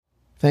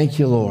Thank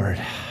you,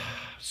 Lord.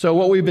 So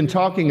what we've been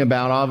talking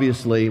about,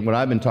 obviously, what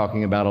I've been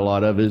talking about a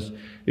lot of is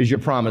your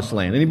promised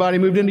land. Anybody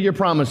moved into your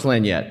promised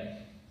land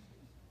yet?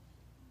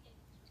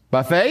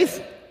 By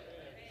faith?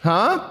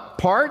 Huh?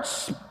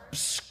 Parts?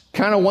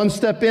 Kind of one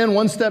step in,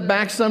 one step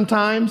back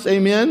sometimes.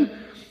 Amen?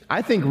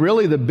 I think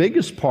really the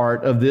biggest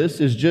part of this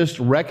is just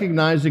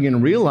recognizing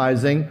and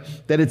realizing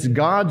that it's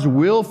God's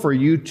will for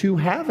you to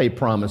have a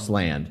promised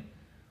land.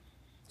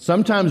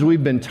 Sometimes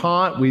we've been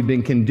taught, we've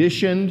been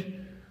conditioned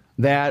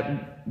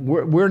that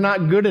we're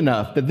not good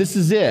enough, that this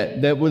is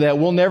it, that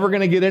we're never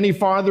going to get any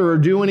farther or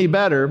do any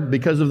better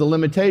because of the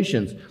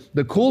limitations.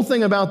 The cool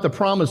thing about the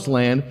promised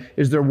land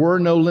is there were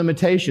no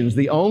limitations.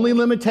 The only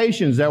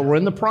limitations that were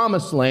in the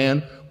promised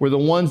land were the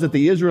ones that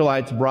the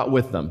Israelites brought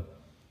with them.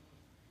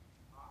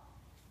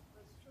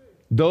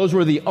 Those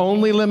were the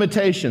only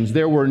limitations.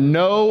 There were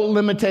no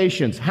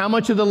limitations. How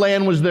much of the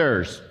land was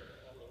theirs?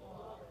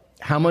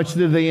 How much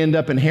did they end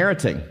up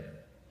inheriting?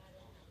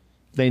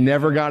 They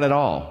never got it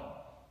all.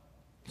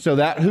 So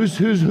that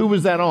who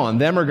was that on?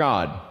 Them or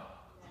God?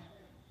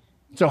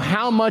 So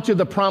how much of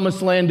the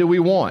promised land do we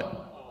want?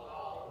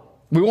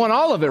 We want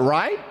all of it,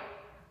 right?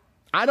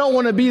 I don't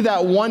want to be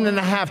that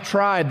 1.5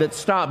 tribe that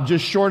stopped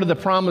just short of the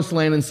promised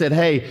land and said,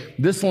 hey,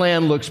 this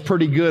land looks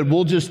pretty good.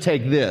 We'll just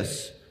take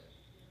this.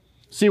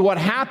 See, what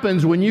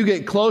happens when you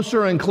get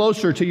closer and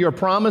closer to your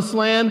promised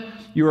land,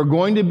 you are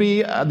going to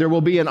be, there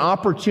will be an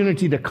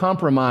opportunity to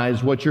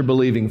compromise what you're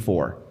believing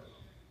for.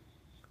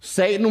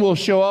 Satan will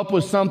show up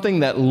with something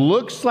that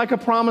looks like a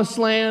promised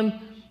land,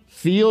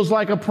 feels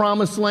like a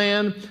promised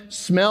land,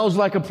 smells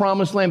like a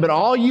promised land, but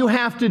all you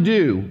have to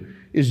do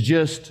is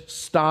just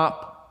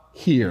stop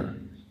here.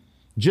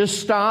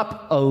 Just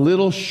stop a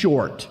little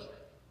short.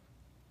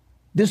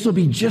 This will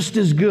be just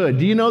as good.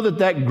 Do you know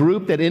that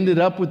group that ended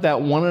up with that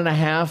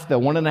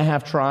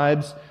 1.5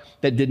 tribes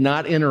that did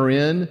not enter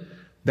in,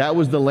 that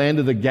was the land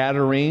of the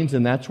Gadarenes,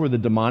 and that's where the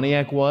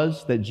demoniac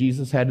was that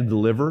Jesus had to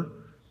deliver?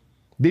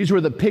 These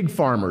were the pig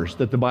farmers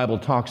that the Bible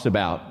talks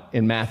about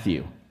in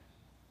Matthew.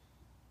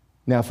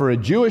 Now, for a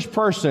Jewish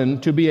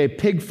person to be a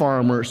pig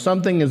farmer,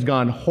 something has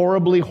gone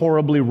horribly,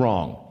 horribly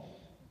wrong.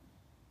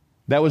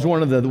 That was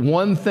one of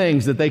the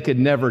things that they could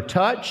never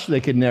touch,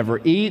 they could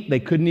never eat, they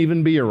couldn't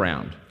even be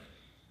around.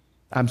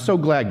 I'm so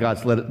glad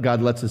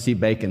God lets us eat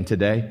bacon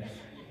today.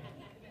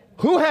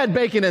 Who had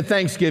bacon at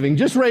Thanksgiving?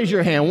 Just raise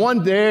your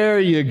hand.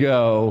 There you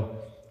go.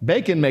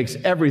 Bacon makes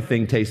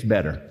everything taste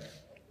better.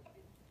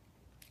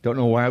 Don't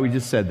know why we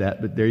just said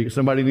that, but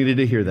somebody needed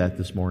to hear that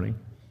this morning.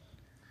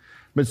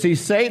 But see,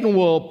 Satan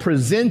will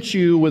present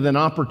you with an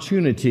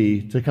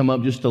opportunity to come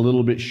up just a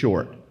little bit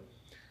short.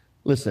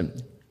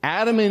 Listen,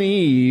 Adam and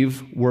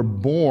Eve were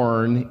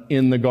born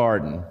in the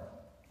garden.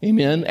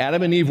 Amen?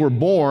 Adam and Eve were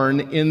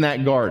born in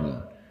that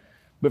garden.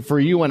 But for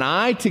you and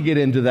I to get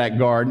into that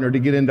garden or to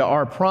get into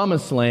our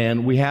promised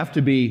land, we have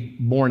to be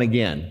born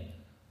again.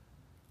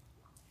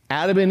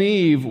 Adam and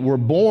Eve were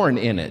born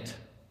in it.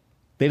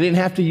 They didn't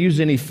have to use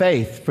any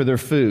faith for their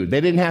food.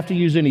 They didn't have to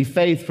use any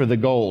faith for the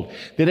gold.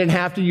 They didn't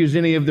have to use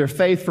any of their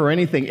faith for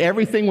anything.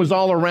 Everything was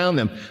all around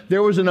them.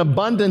 There was an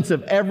abundance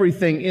of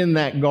everything in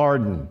that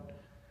garden.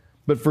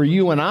 But for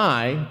you and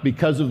I,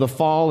 because of the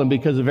fall and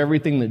because of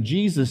everything that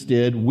Jesus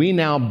did, we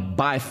now,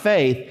 by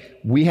faith,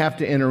 we have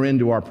to enter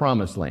into our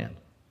promised land.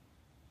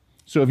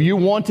 So if you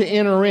want to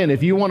enter in,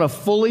 if you want to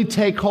fully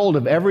take hold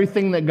of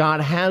everything that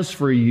God has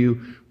for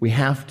you, we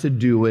have to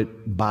do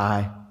it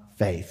by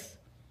faith.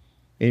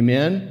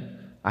 Amen?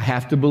 I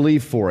have to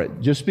believe for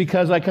it. Just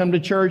because I come to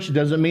church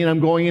doesn't mean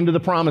I'm going into the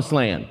promised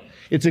land.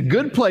 It's a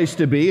good place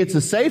to be. It's a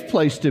safe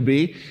place to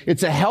be.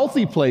 It's a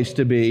healthy place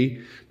to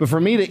be. But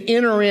for me to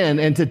enter in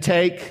and to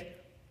take,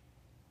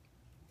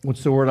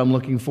 what's the word I'm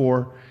looking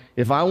for?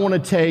 If I want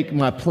to take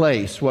my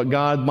place, what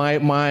God,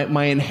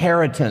 my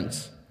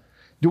inheritance.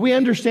 Do we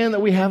understand that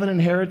we have an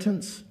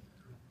inheritance?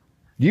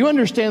 Do you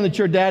understand that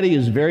your daddy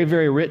is very,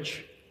 very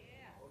rich?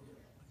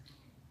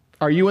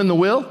 Are you in the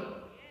will?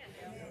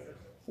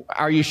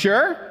 Are you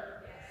sure?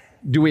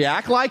 Do we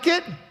act like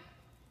it?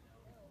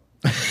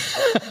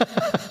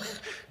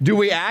 Do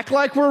we act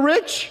like we're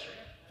rich?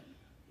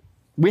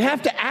 We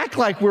have to act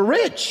like we're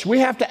rich. We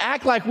have to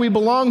act like we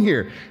belong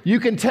here.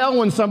 You can tell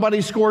when somebody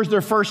scores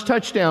their first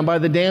touchdown by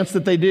the dance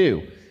that they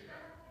do.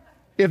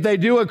 If they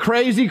do a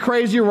crazy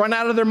run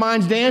out of their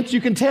minds dance, you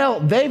can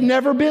tell they've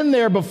never been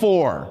there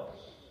before.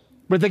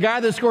 But the guy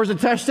that scores a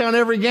touchdown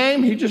every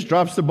game, he just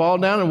drops the ball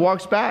down and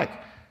walks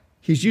back.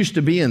 He's used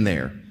to being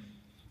there.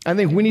 I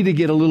think we need to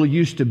get a little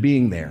used to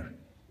being there.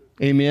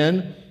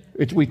 Amen?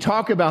 We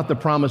talk about the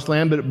promised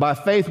land, but by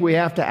faith we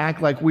have to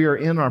act like we are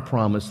in our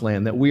promised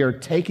land, that we are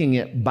taking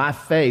it by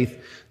faith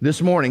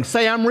this morning.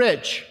 Say, I'm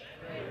rich.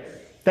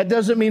 That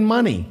doesn't mean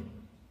money.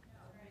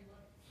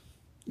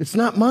 It's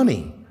not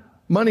money.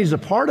 Money's a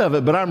part of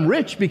it, but I'm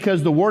rich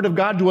because the Word of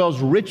God dwells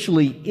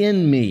richly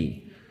in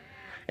me.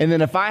 And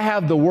then if I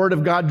have the Word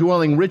of God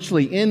dwelling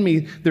richly in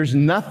me, there's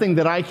nothing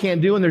that I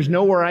can't do and there's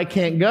nowhere I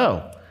can't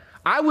go.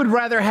 I would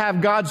rather have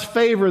God's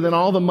favor than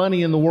all the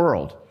money in the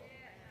world.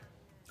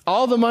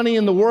 All the money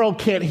in the world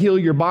can't heal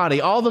your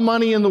body. All the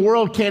money in the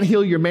world can't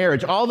heal your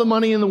marriage. All the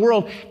money in the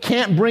world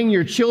can't bring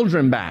your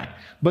children back.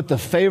 But the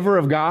favor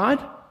of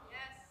God,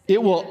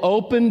 it will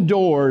open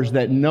doors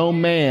that no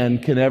man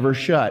can ever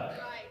shut.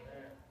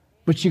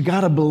 But you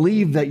got to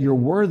believe that you're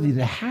worthy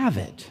to have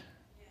it.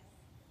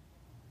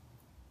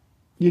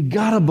 You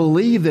got to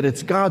believe that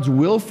it's God's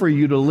will for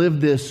you to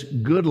live this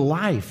good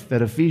life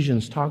that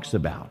Ephesians talks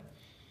about.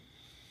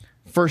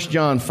 1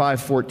 John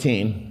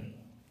 5:14.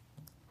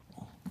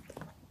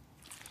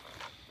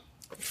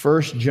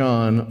 1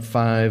 John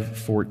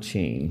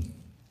 5:14.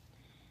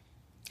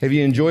 Have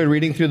you enjoyed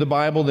reading through the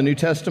Bible, the New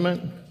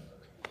Testament?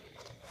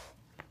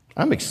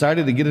 I'm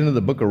excited to get into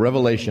the book of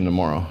Revelation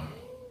tomorrow.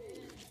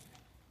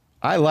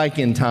 I like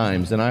end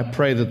times, and I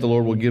pray that the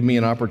Lord will give me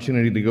an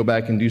opportunity to go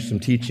back and do some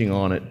teaching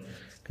on it,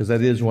 because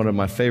that is one of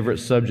my favorite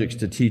subjects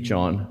to teach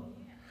on.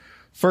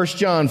 1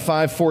 John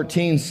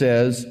 5:14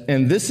 says,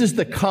 "And this is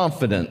the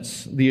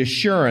confidence, the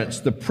assurance,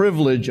 the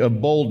privilege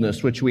of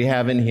boldness which we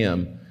have in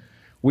Him.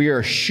 We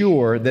are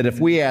sure that if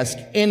we ask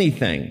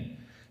anything,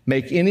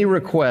 make any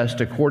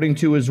request according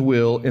to His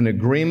will, in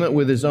agreement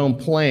with His own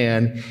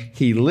plan,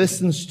 He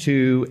listens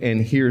to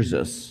and hears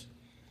us.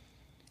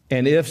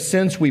 And if,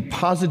 since we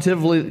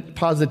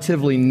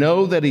positively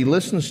know that He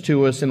listens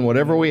to us in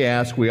whatever we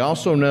ask, we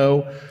also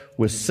know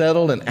with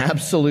settled and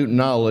absolute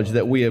knowledge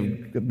that we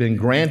have been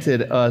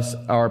granted us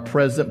our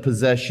present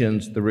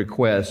possessions, the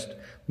request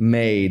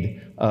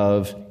made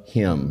of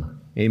Him."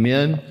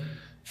 Amen?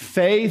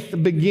 Faith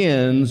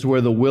begins where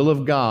the will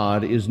of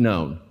God is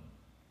known.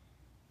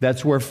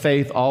 That's where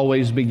faith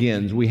always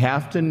begins. We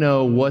have to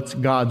know what's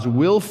God's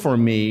will for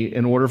me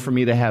in order for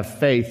me to have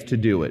faith to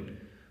do it.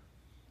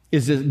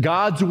 Is it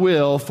God's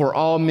will for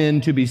all men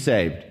to be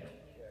saved?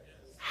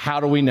 How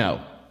do we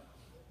know?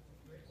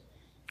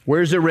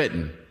 Where's it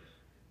written?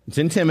 It's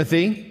in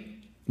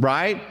Timothy,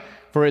 right?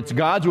 For it's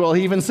God's will,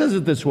 he even says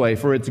it this way,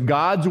 for it's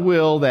God's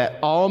will that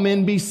all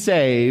men be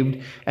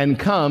saved and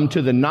come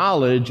to the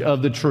knowledge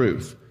of the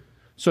truth.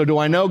 So do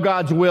I know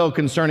God's will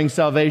concerning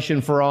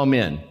salvation for all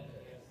men?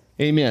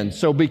 Amen.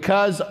 So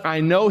because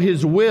I know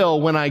His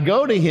will, when I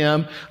go to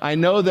Him, I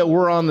know that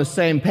we're on the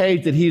same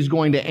page, that He's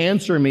going to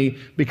answer me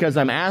because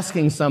I'm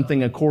asking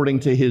something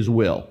according to His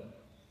will.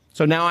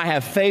 So now I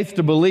have faith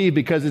to believe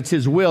because it's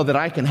His will that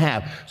I can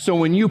have. So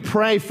when you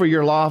pray for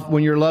your loved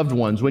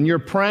ones, when you're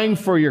praying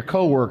for your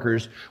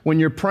coworkers, when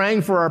you're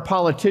praying for our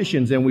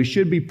politicians, and we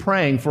should be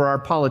praying for our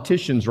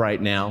politicians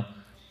right now,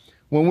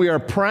 when we are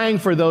praying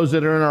for those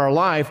that are in our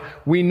life,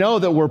 we know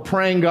that we're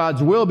praying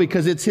God's will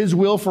because it's His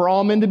will for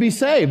all men to be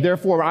saved.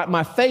 Therefore,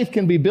 my faith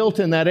can be built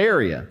in that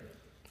area.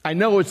 I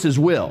know it's His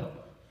will.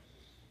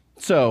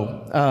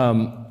 So,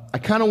 I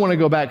kind of want to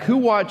go back. Who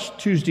watched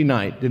Tuesday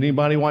night? Did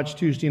anybody watch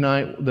Tuesday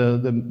night,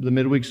 the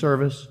midweek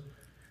service?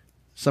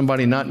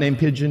 Somebody not named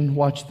Pigeon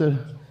watched the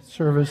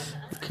service?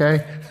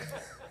 Okay.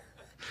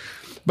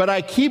 But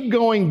I keep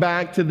going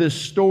back to this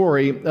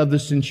story of the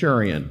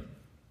centurion.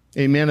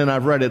 Amen. And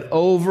I've read it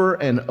over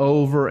and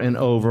over and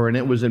over. And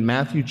it was in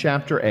Matthew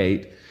chapter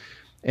 8.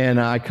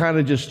 And I kind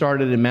of just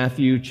started in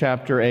Matthew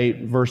chapter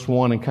 8, verse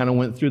 1, and kind of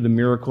went through the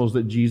miracles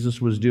that Jesus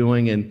was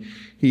doing. And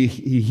he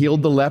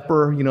healed the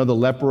leper. You know, the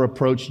leper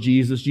approached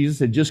Jesus. Jesus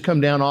had just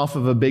come down off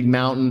of a big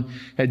mountain,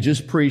 had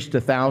just preached to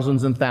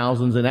thousands and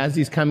thousands. And as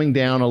he's coming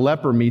down, a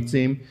leper meets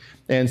him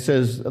and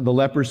the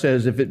leper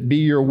says, "If it be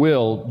your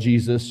will,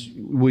 Jesus,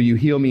 will you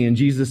heal me?" And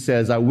Jesus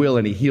says, "I will,"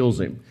 and He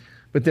heals him.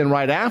 But then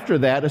right after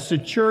that, a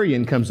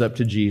centurion comes up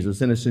to Jesus.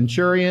 And a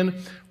centurion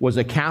was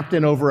a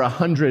captain over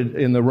 100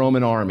 in the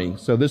Roman army.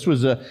 So this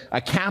was a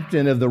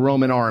captain of the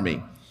Roman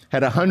army,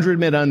 had 100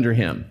 men under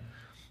him.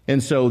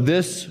 And so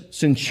this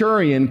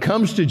centurion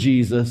comes to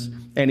Jesus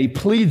and he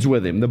pleads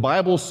with him. The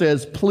Bible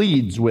says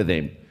pleads with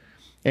him.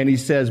 And he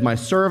says, "My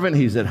servant,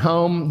 he's at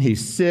home,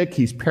 he's sick,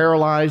 he's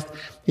paralyzed,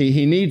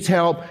 he needs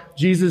help.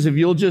 Jesus, if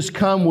you'll just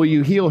come, will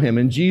you heal him?"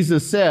 And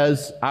Jesus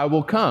says, "I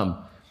will come."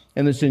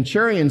 And the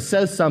centurion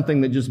says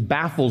something that just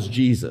baffles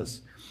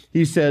Jesus.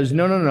 He says,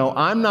 No,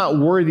 I'm not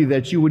worthy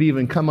that you would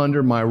even come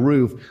under my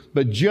roof,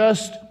 but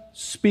just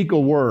speak a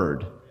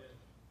word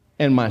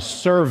and my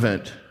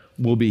servant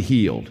will be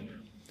healed.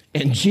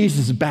 And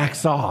Jesus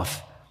backs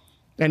off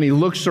and he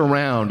looks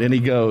around and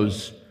he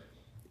goes,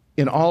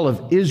 "In all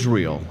of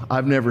Israel,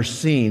 I've never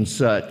seen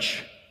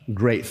such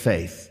great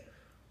faith."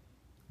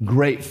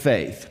 Great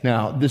faith.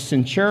 Now, the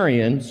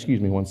centurion,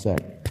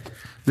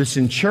 the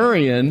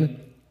centurion,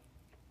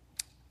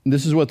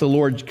 this is what the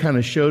Lord kind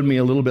of showed me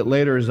a little bit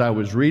later as I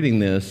was reading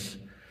this.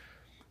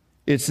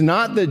 It's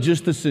not that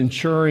just the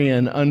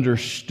centurion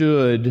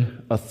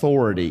understood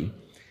authority.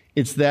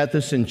 It's that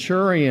the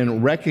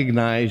centurion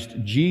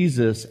recognized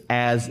Jesus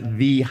as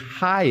the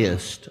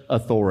highest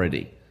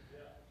authority.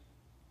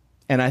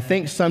 And I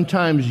think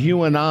sometimes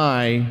you and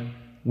I,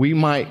 we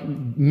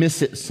might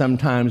miss it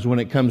sometimes when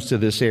it comes to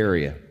this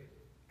area.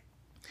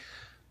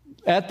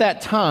 At that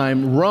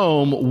time,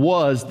 Rome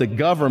was the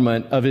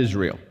government of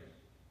Israel.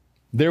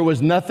 There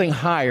was nothing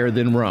higher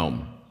than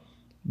Rome.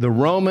 The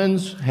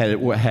Romans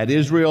had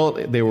Israel.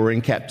 They were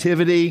in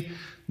captivity.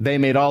 They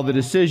made all the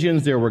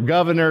decisions. There were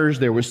governors,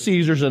 there were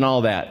Caesars and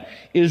all that.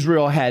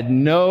 Israel had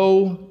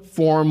no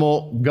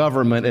formal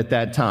government at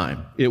that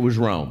time. It was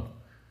Rome.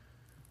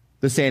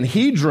 The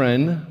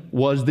Sanhedrin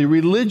was the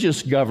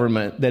religious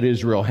government that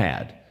Israel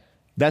had.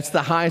 That's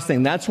the highest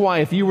thing. That's why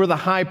if you were the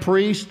high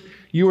priest,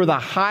 you were the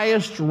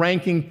highest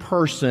ranking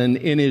person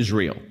in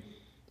Israel.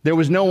 There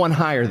was no one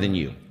higher than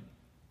you.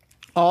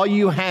 All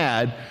you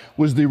had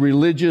was the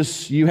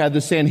religious, you had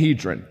the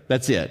Sanhedrin.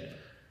 That's it.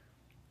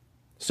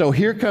 So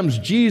here comes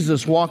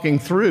Jesus walking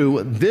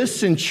through. This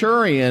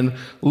centurion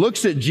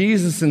looks at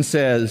Jesus and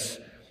says,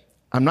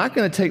 I'm not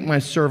going to take my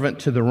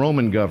servant to the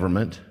Roman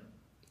government,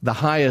 the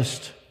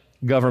highest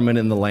government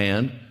in the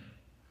land.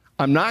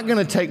 I'm not going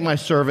to take my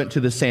servant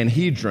to the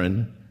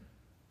Sanhedrin,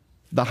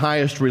 the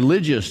highest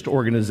religious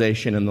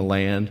organization in the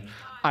land.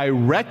 I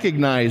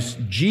recognize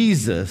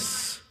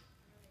Jesus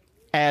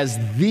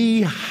as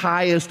the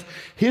highest.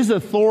 His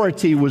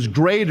authority was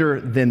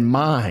greater than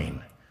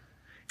mine.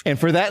 And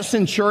for that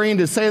centurion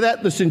to say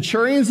that, the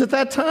centurions at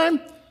that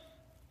time,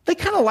 they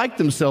kind of liked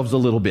themselves a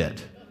little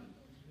bit.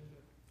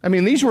 I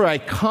mean, these were a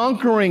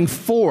conquering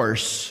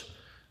force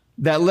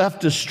that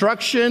left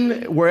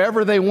destruction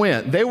wherever they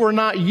went. They were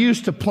not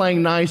used to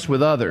playing nice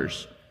with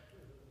others.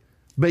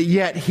 But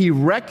yet he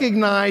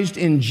recognized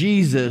in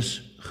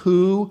Jesus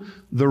who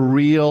the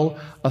real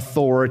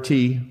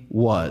authority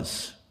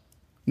was.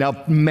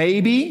 Now,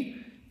 maybe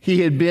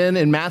he had been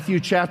in Matthew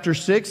chapter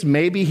 6,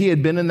 maybe he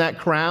had been in that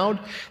crowd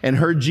and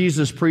heard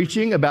Jesus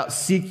preaching about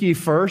seek ye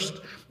first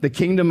the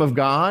kingdom of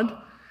God,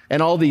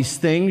 and all these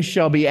things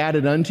shall be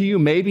added unto you.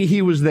 Maybe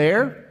he was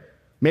there.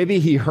 Maybe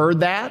he heard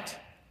that.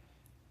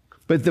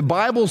 But the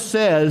Bible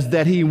says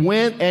that he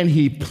went and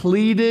he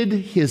pleaded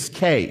his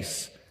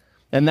case.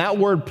 And that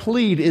word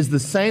plead is the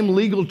same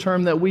legal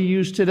term that we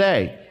use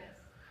today.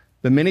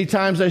 The many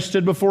times I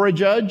stood before a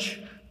judge,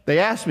 they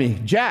asked me,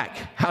 Jack,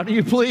 how do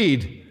you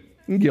plead?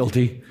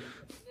 Guilty.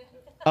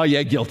 Oh,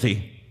 yeah,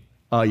 guilty.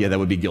 Oh, yeah, that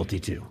would be guilty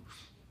too.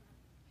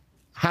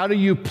 How do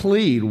you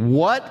plead?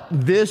 What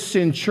this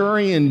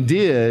centurion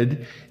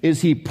did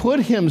is he put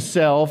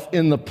himself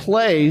in the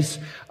place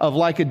of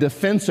like a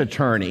defense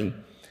attorney,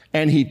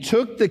 and he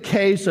took the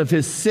case of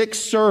his sick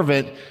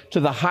servant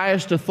to the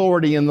highest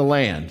authority in the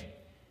land,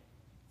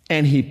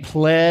 and he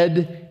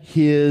pled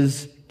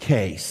his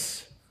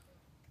case.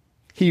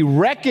 He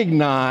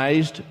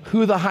recognized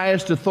who the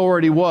highest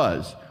authority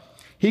was.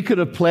 He could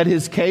have pled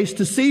his case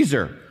to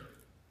Caesar.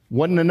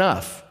 Wasn't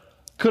enough.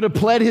 Could have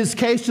pled his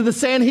case to the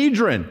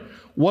Sanhedrin.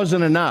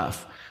 Wasn't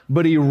enough.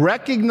 But he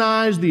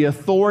recognized the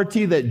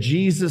authority that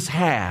Jesus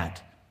had,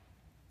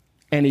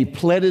 and he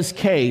pled his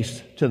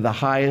case to the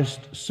highest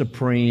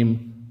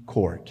supreme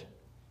court.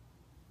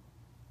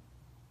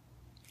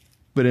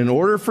 But in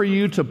order for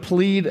you to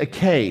plead a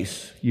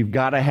case, you've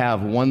got to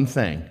have one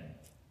thing.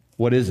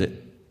 What is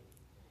it?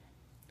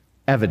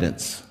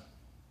 Evidence.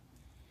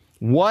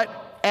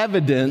 What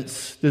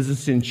evidence does a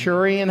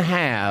centurion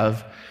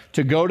have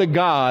to go to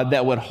God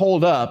that would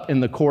hold up in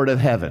the court of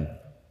heaven?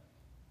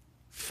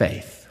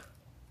 Faith.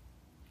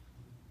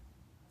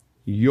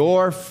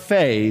 Your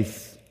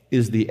faith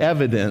is the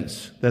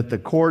evidence that the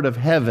court of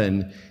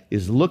heaven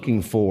is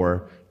looking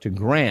for to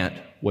grant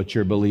what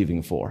you're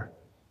believing for.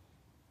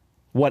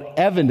 What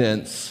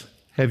evidence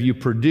have you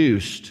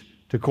produced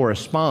to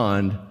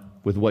correspond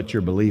with what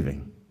you're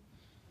believing?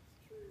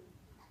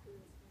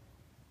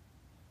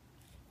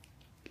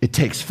 It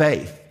takes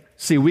faith.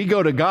 See, we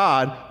go to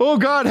God, oh,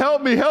 God,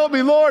 help me,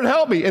 Lord,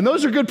 help me. And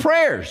those are good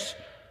prayers.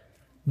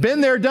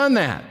 Been there, done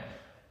that.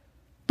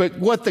 But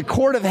what the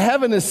court of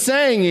heaven is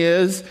saying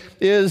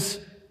is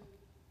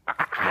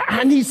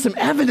I need some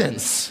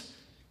evidence.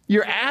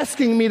 You're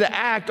asking me to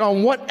act.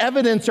 On what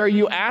evidence are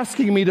you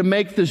asking me to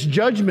make this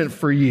judgment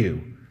for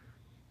you?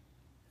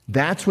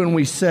 That's when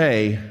we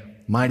say,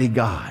 mighty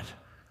God,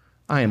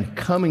 I am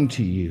coming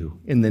to you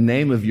in the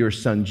name of your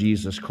Son,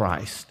 Jesus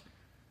Christ.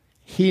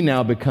 He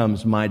now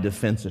becomes my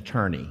defense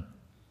attorney.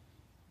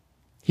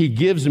 He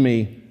gives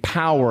me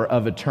power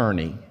of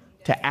attorney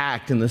to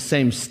act in the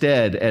same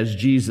stead as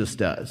Jesus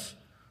does.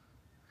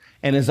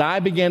 And as I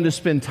began to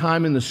spend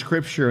time in the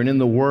Scripture and in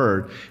the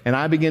Word, and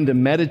I began to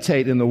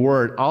meditate in the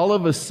Word, all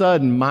of a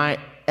sudden my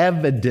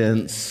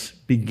evidence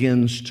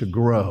begins to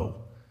grow.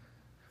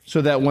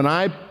 So that when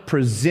I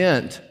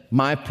present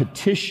my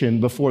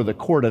petition before the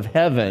court of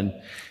heaven,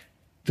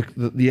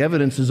 the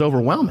evidence is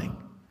overwhelming.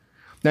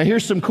 Now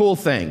here's some cool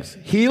things.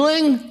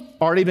 Healing,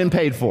 already been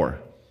paid for.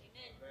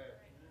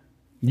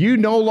 You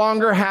no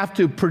longer have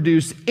to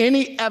produce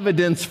any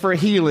evidence for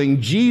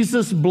healing.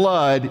 Jesus'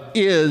 blood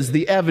is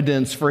the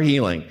evidence for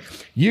healing.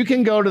 You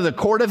can go to the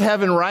court of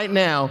heaven right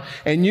now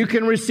and you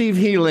can receive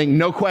healing,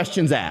 no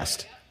questions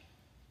asked.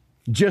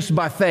 Just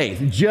by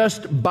faith,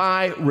 just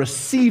by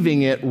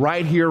receiving it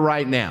right here,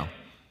 right now.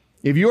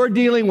 If you're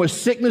dealing with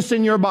sickness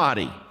in your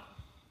body,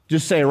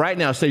 just say right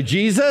now, say,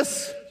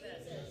 Jesus,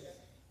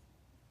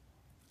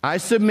 I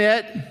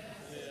submit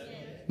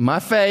my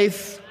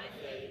faith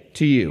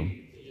to you.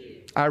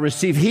 I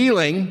receive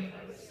healing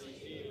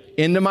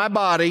into my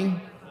body,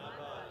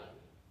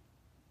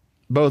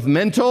 both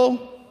mental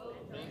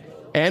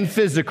and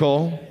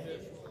physical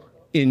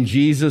in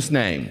Jesus'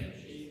 name.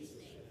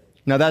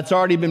 Now, that's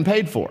already been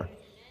paid for.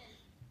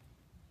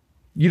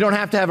 You don't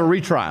have to have a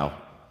retrial.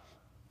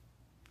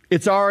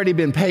 It's already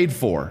been paid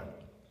for.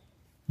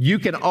 You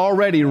can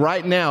already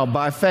right now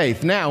by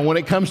faith. Now, when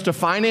it comes to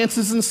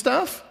finances and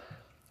stuff,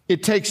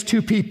 it takes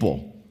two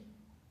people.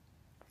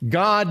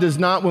 God does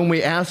not, when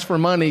we ask for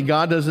money,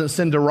 God doesn't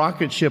send a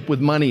rocket ship with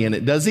money in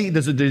it, does he?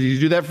 Does he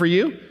do that for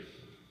you?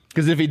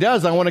 Because if he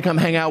does, I want to come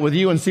hang out with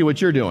you and see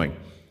what you're doing.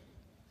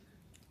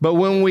 But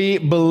when we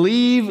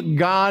believe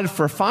God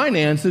for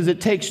finances,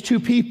 it takes two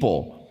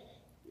people.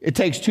 It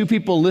takes two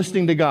people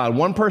listening to God.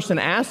 One person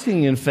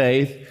asking in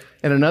faith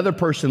and another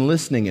person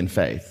listening in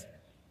faith.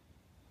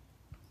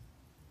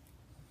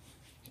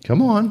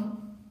 Come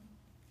on.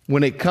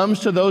 When it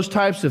comes to those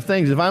types of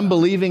things, if I'm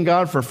believing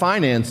God for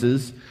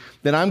finances,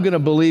 then I'm going to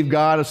believe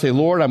God and say,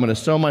 Lord, I'm going to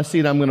sow my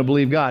seed. I'm going to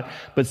believe God.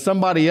 But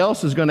somebody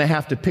else is going to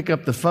have to pick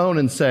up the phone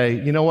and say,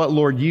 you know what,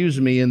 Lord,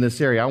 use me in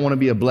this area. I want to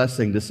be a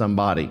blessing to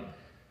somebody.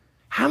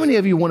 How many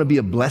of you want to be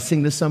a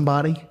blessing to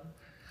somebody?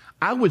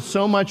 I would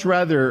so much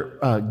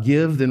rather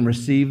give than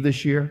receive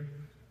this year.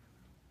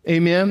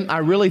 Amen. I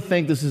really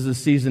think this is a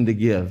season to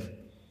give.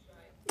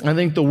 I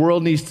think the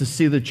world needs to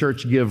see the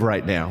church give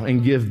right now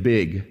and give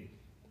big.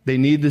 They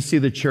need to see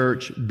the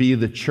church be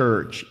the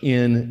church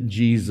in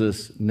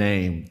Jesus'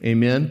 name.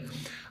 Amen.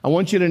 I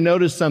want you to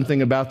notice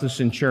something about the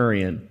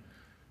centurion.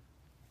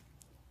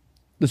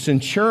 The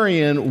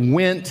centurion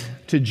went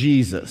to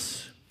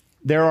Jesus.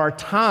 There are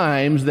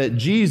times that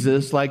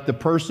Jesus, like the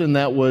person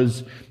that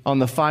was on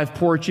the 5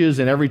 porches,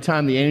 and every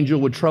time the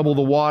angel would trouble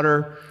the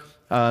water,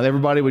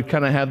 everybody would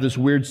kind of have this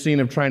weird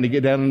scene of trying to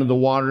get down into the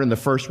water, and the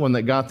first one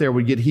that got there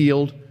would get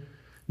healed.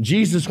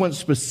 Jesus went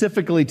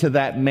specifically to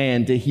that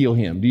man to heal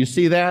him. Do you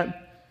see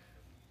that?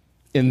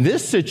 In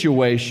this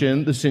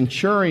situation, the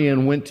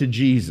centurion went to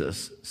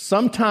Jesus.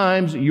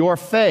 Sometimes your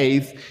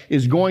faith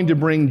is going to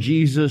bring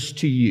Jesus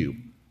to you.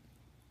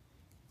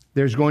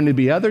 There's going to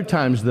be other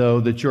times, though,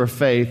 that your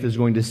faith is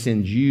going to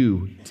send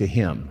you to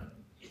him.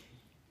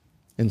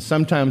 And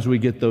sometimes we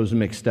get those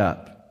mixed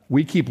up.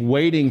 We keep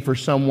waiting for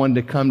someone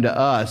to come to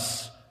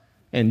us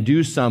and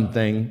do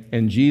something,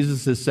 and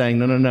Jesus is saying,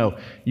 no,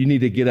 you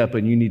need to get up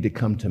and you need to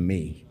come to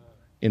me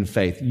in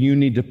faith. You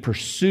need to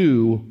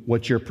pursue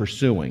what you're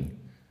pursuing.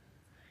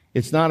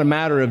 It's not a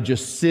matter of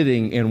just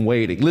sitting and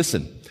waiting.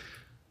 Listen,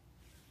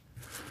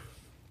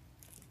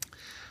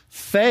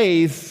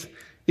 faith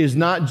is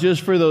not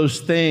just for those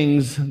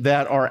things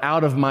that are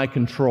out of my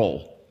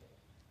control.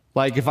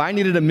 Like if I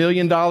needed $1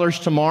 million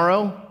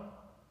tomorrow,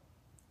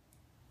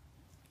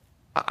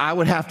 I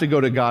would have to go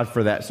to God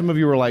for that. Some of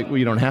you were like, well,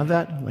 you don't have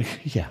that? I'm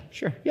like, yeah,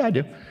 sure. Yeah, I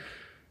do.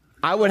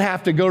 I would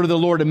have to go to the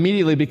Lord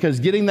immediately because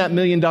getting that $1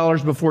 million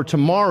before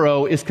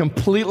tomorrow is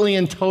completely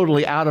and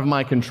totally out of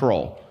my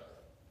control,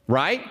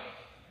 right?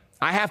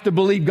 I have to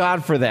believe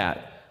God for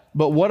that.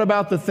 But what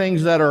about the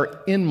things that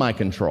are in my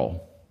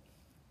control?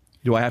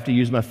 Do I have to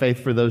use my faith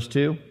for those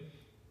too?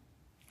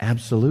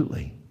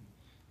 Absolutely.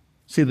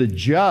 See, the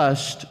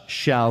just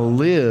shall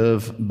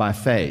live by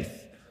faith.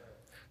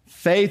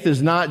 Faith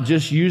is not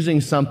just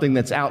using something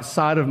that's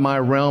outside of my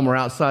realm or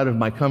outside of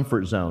my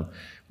comfort zone.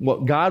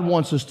 What God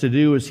wants us to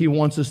do is he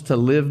wants us to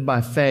live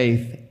by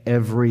faith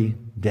every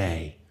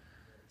day.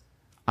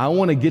 I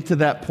want to get to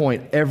that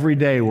point every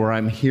day where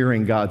I'm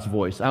hearing God's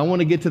voice. I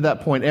want to get to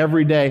that point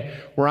every day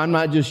where I'm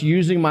not just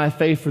using my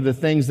faith for the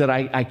things that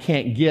I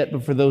can't get,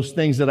 but for those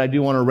things that I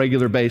do on a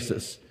regular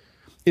basis.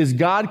 Is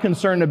God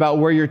concerned about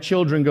where your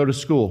children go to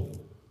school?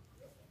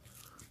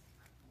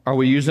 Are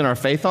we using our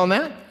faith on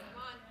that?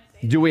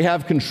 Do we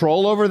have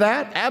control over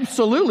that?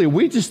 Absolutely.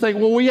 We just think,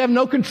 well, we have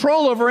no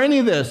control over any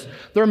of this.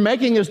 They're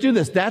making us do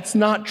this. That's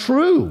not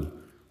true.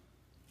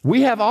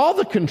 We have all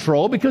the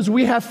control because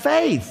we have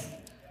faith.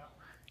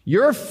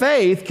 Your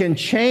faith can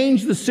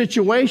change the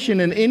situation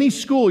in any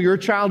school your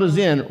child is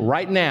in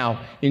right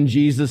now in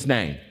Jesus'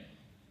 name.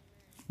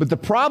 But the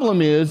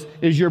problem is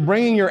you're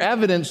bringing your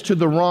evidence to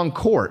the wrong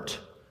court.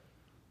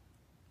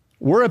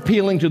 We're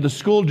appealing to the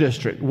school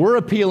district. We're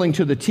appealing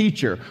to the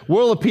teacher.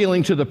 We're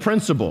appealing to the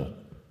principal.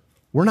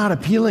 We're not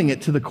appealing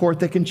it to the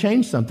court that can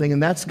change something,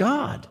 and that's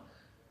God.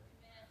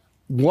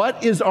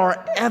 What is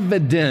our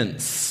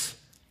evidence?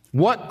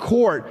 What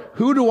court?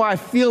 Who do I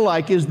feel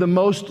like is the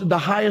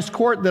highest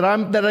court that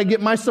I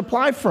get my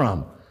supply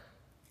from?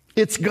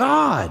 It's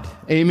God.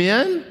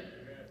 Amen?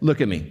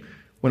 Look at me.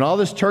 When all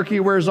this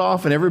turkey wears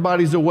off and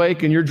everybody's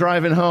awake and you're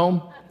driving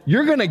home,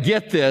 you're going to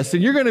get this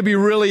and you're going to be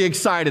really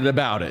excited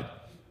about it.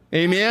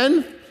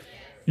 Amen?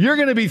 You're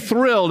going to be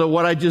thrilled at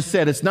what I just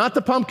said. It's not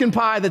the pumpkin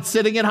pie that's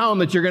sitting at home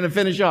that you're going to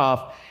finish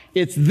off.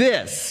 It's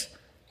this.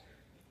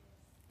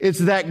 It's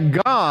that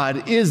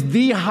God is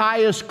the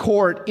highest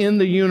court in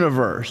the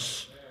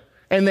universe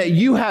and that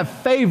you have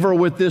favor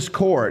with this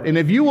court. And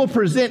if you will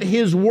present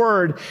his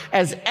word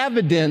as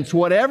evidence,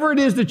 whatever it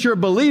is that you're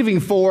believing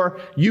for,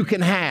 you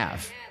can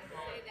have.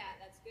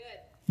 That's good.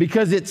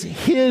 Because it's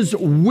his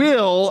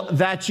will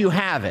that you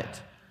have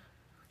it.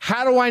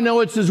 How do I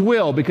know it's his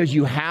will? Because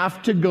you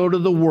have to go to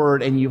the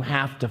word and you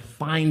have to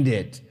find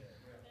it.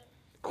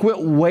 Quit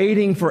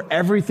waiting for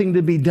everything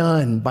to be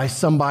done by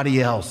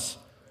somebody else.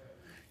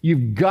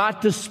 You've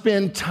got to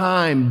spend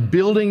time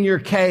building your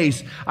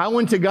case. I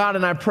went to God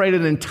and I prayed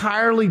an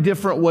entirely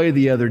different way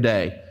the other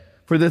day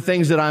for the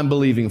things that I'm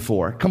believing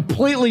for.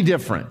 Completely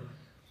different.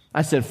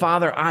 I said,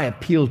 Father, I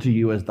appeal to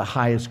you as the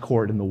highest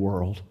court in the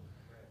world.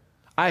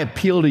 I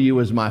appeal to you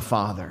as my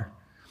Father.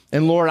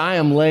 And Lord, I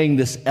am laying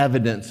this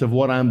evidence of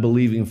what I'm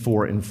believing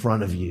for in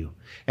front of you.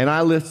 And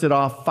I listed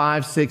off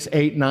 5, 6,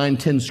 8, 9,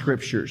 10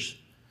 scriptures.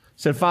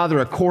 Said, Father,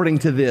 according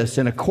to this,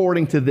 and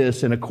according to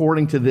this, and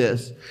according to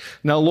this.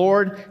 Now,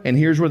 Lord, and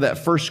here's where that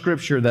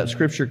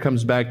scripture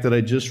comes back that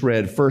I just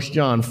read, 1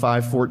 John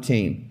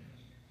 5:14.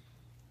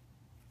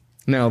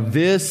 Now,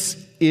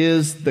 this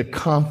is the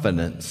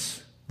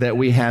confidence that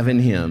we have in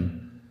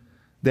him,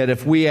 that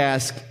if we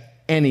ask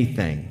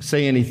anything,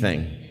 say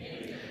anything,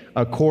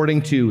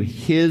 according to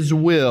his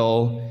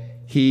will,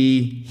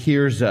 he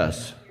hears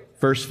us.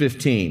 Verse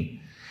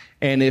 15.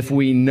 And if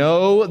we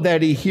know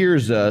that he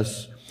hears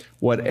us,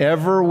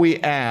 whatever we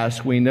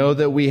ask, we know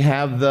that we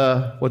have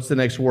what's the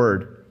next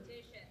word?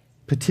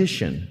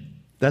 Petition.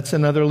 That's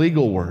another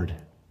legal word.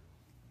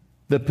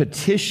 The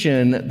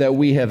petition that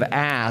we have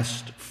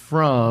asked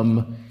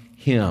from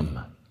him.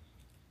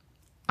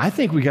 I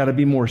think we got to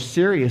be more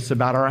serious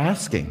about our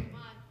asking.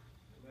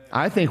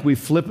 I think we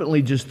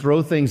flippantly just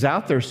throw things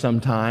out there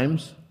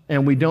sometimes,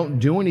 and we don't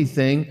do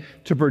anything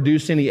to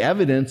produce any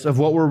evidence of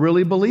what we're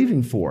really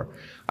believing for.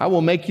 I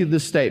will make you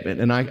this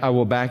statement, and I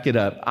will back it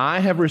up.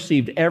 I have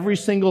received every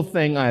single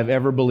thing I have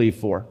ever believed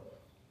for.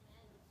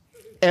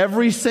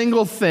 Every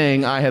single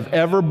thing I have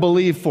ever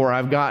believed for,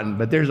 I've gotten.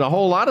 But there's a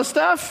whole lot of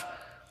stuff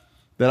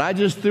that I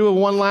just threw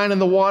one line in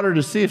the water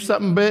to see if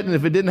something bit, and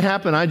if it didn't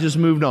happen, I just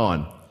moved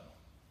on.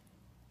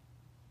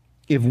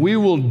 If we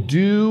will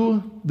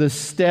do the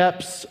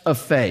steps of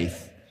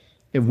faith,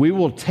 if we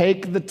will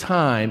take the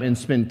time and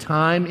spend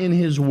time in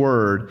his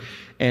word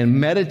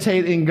and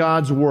meditate in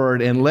God's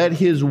word and let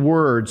his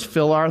words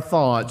fill our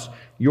thoughts,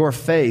 your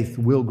faith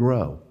will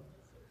grow.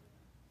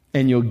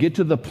 And you'll get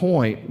to the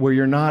point where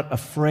you're not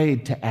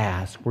afraid to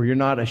ask, where you're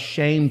not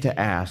ashamed to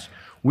ask.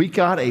 We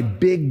got a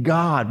big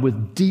God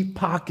with deep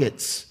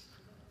pockets.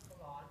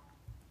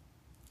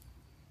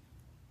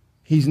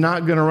 He's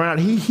not going to run out.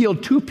 He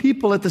healed 2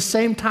 people at the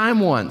same time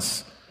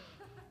once.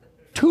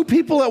 2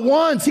 people at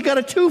once. He got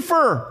a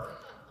twofer.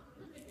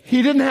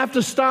 He didn't have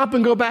to stop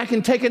and go back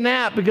and take a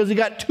nap because he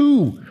got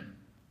 2.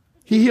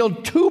 He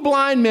healed 2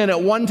 blind men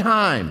at one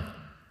time.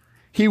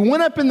 He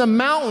went up in the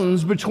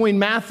mountains between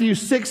Matthew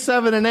 6,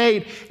 7, and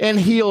 8 and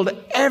healed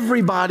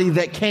everybody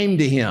that came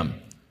to him.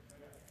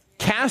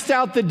 Cast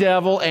out the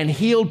devil and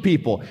healed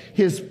people.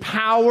 His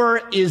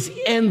power is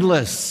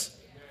endless.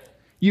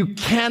 He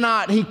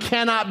cannot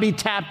be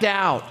tapped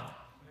out.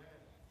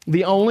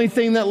 The only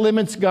thing that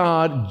limits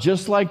God,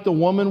 just like the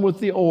woman with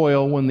the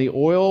oil, when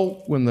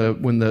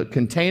the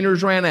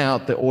containers ran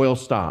out, the oil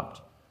stopped.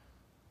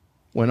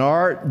 When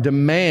our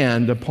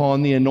demand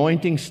upon the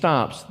anointing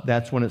stops,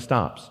 that's when it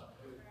stops.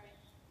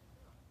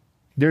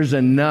 There's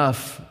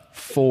enough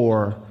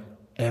for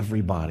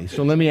everybody.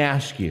 So let me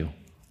ask you,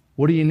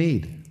 what do you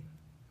need?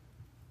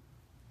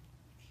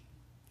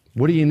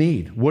 What do you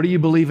need? What do you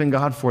believe in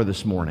God for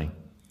this morning?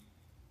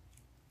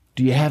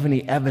 Do you have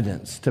any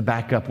evidence to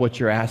back up what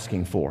you're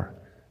asking for?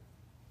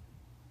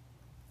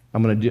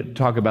 I'm going to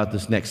talk about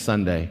this next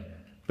Sunday,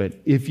 but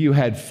if you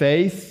had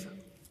faith,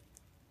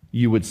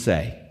 you would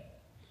say.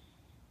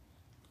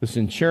 The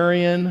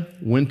centurion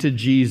went to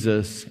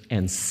Jesus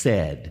and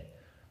said,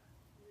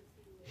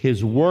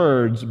 his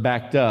words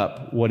backed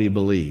up what he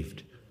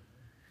believed.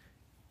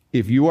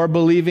 If you are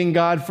believing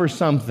God for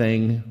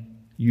something,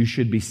 you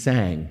should be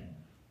saying.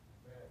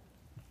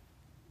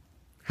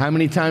 How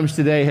many times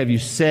today have you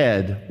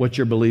said what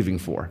you're believing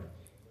for?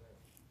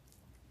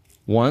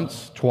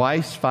 Once,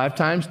 twice, 5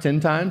 times,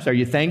 10 times? Are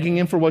you thanking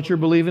him for what you're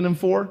believing him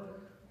for?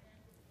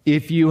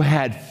 If you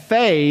had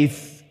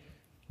faith,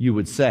 you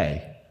would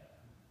say.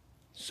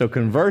 So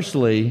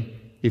conversely,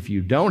 if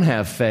you don't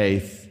have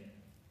faith,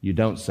 you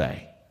don't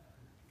say.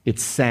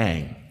 It's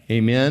saying.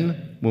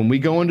 Amen? When we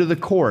go into the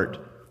court,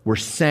 we're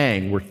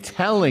saying, we're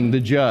telling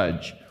the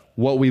judge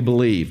what we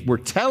believe. We're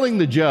telling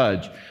the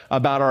judge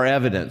about our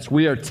evidence.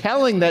 We are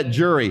telling that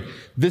jury,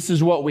 this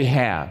is what we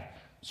have.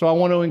 So I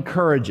want to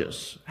encourage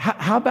us.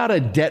 How about a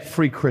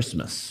debt-free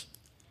Christmas?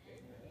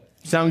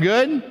 Sound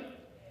good?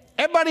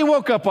 Everybody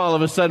woke up all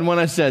of a sudden when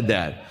I said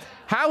that.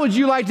 How would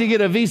you like to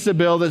get a Visa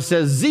bill that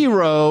says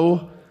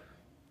 0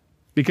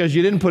 because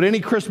you didn't put any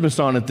Christmas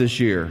on it this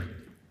year,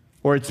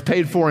 or it's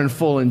paid for in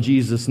full in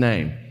Jesus'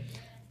 name?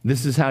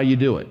 This is how you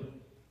do it.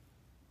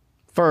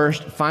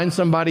 First, find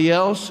somebody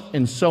else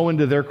and sow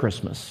into their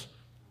Christmas.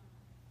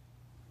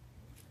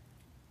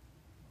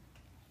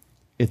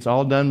 It's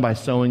all done by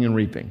sowing and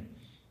reaping.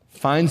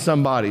 Find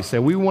somebody. Say,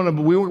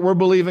 we're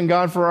believing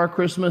God for our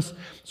Christmas,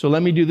 so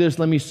let me do this.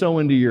 Let me sow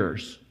into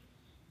yours.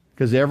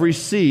 Because every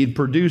seed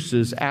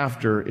produces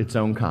after its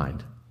own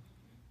kind.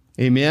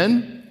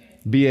 Amen?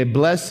 Be a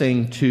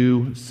blessing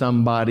to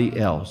somebody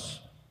else.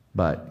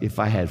 But if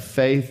I had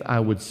faith,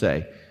 I would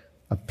say,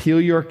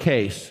 Appeal your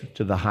case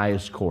to the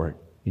highest court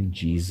in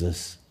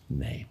Jesus'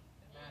 name.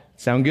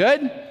 Sound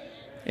good?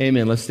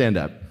 Amen. Let's stand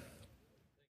up.